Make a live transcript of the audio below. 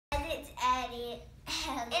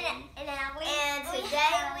And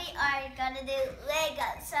today we are gonna do Lego.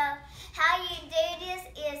 So how you do this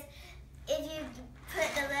is if you put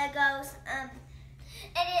the Legos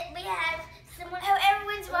we have someone. Whoever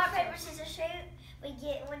wins rock paper scissors shoot, we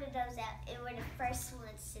get one of those out, and we're the first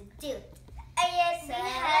ones to do it. Yes, so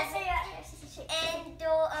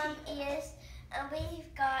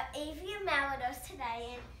we've got Evie and Mal with us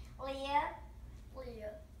today, and Leah.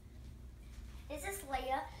 This is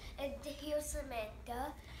Leah, and here's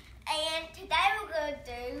Samantha. And today we're going to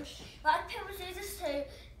do rock, paper, scissors, shoot.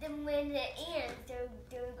 Then when it ends, they're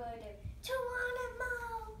going to do 2 on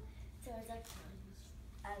more. So it's like,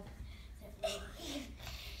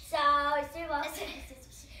 so it's do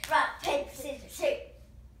rock, paper, scissors, shoot.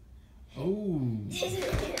 Oh.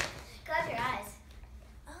 Close your eyes.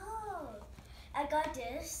 Oh, I got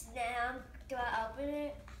this. Now, do I open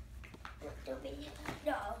it?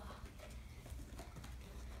 No.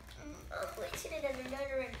 Wait till it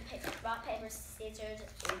doesn't rock, paper, scissors,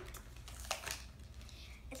 shoot.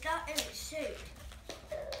 It's not in the shoot.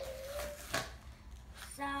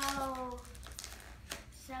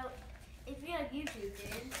 So if you're on YouTube,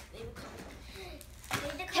 then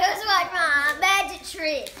who's watch my magic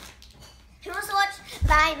trick? Who wants to watch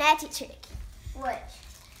my magic trick? Which?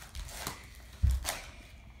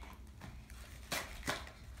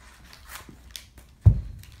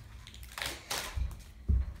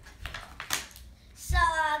 So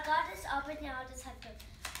I got this open. Now I'll just have to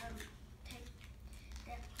take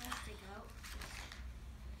that plastic out.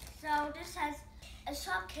 So this has a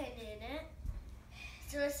shotgun in it.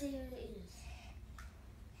 So let's see who it is.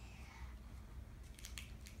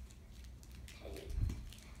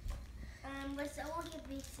 But someone give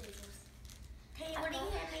me scissors. Hey, what do you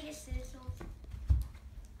hand me the scissors?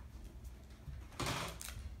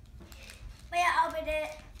 Wait, I opened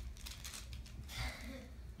it.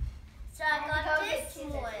 So I got this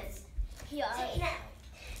one. Here,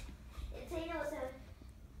 Tina was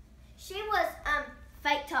she was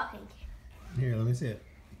fake talking. Here, let me see it.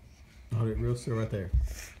 Hold it real still right there.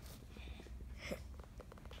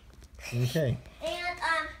 Okay. And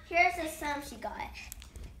here's the sum she got.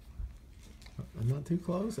 I'm not too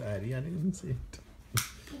close, Addie. I didn't even see it.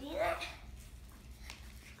 You do that?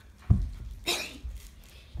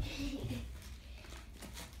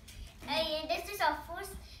 And this is our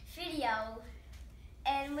first video,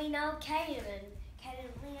 and we know Caden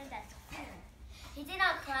Leon, that's fair. He's in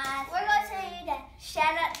our class. We're going to tell you that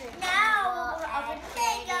shout out to now we're going to open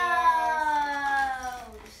Legos.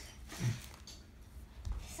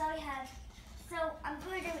 So I'm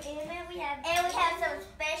going to do Emma. We have some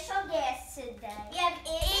special guests today. We have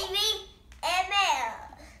Evie and Mel.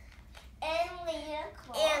 And Leah.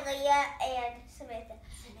 And Samantha.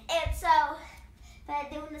 And so, but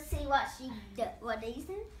they want to see what she does. What these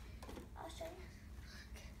do? I'll show you.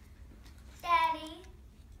 Daddy,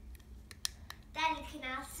 can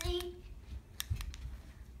I see?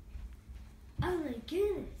 Oh my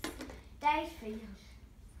goodness. Daddy's for you.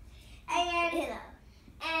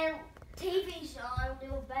 And TV show,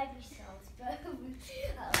 little baby songs.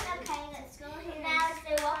 Okay, let's go ahead. Now let's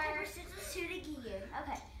do rock, paper, scissors, shoot again.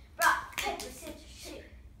 Okay. Rock, paper, scissors, shoot.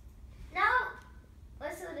 No.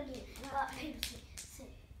 Let's do it again. Rock, paper, scissors,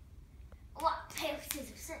 shoot. Rock, paper,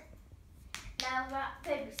 scissors, shoot. Now rock,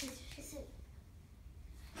 paper, scissors, shoot.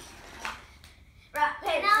 Rock,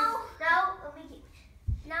 paper, scissors. No, let me get.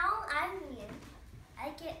 No, I'm in. I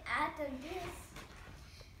get after this.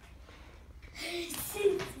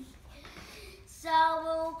 So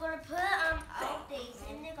we're gonna put all these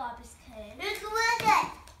in the garbage can. Who's with it?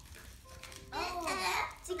 Oh,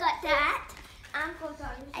 she got that. I'm going to.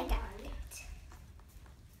 I got it.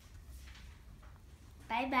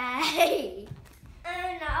 Bye bye.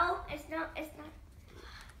 No, it's not.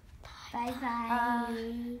 Bye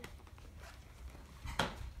bye.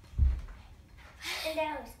 And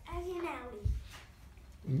that was Addison and Alli.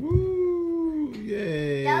 Woo!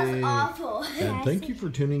 Yay! That was awful. And thank you for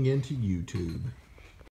tuning in to YouTube.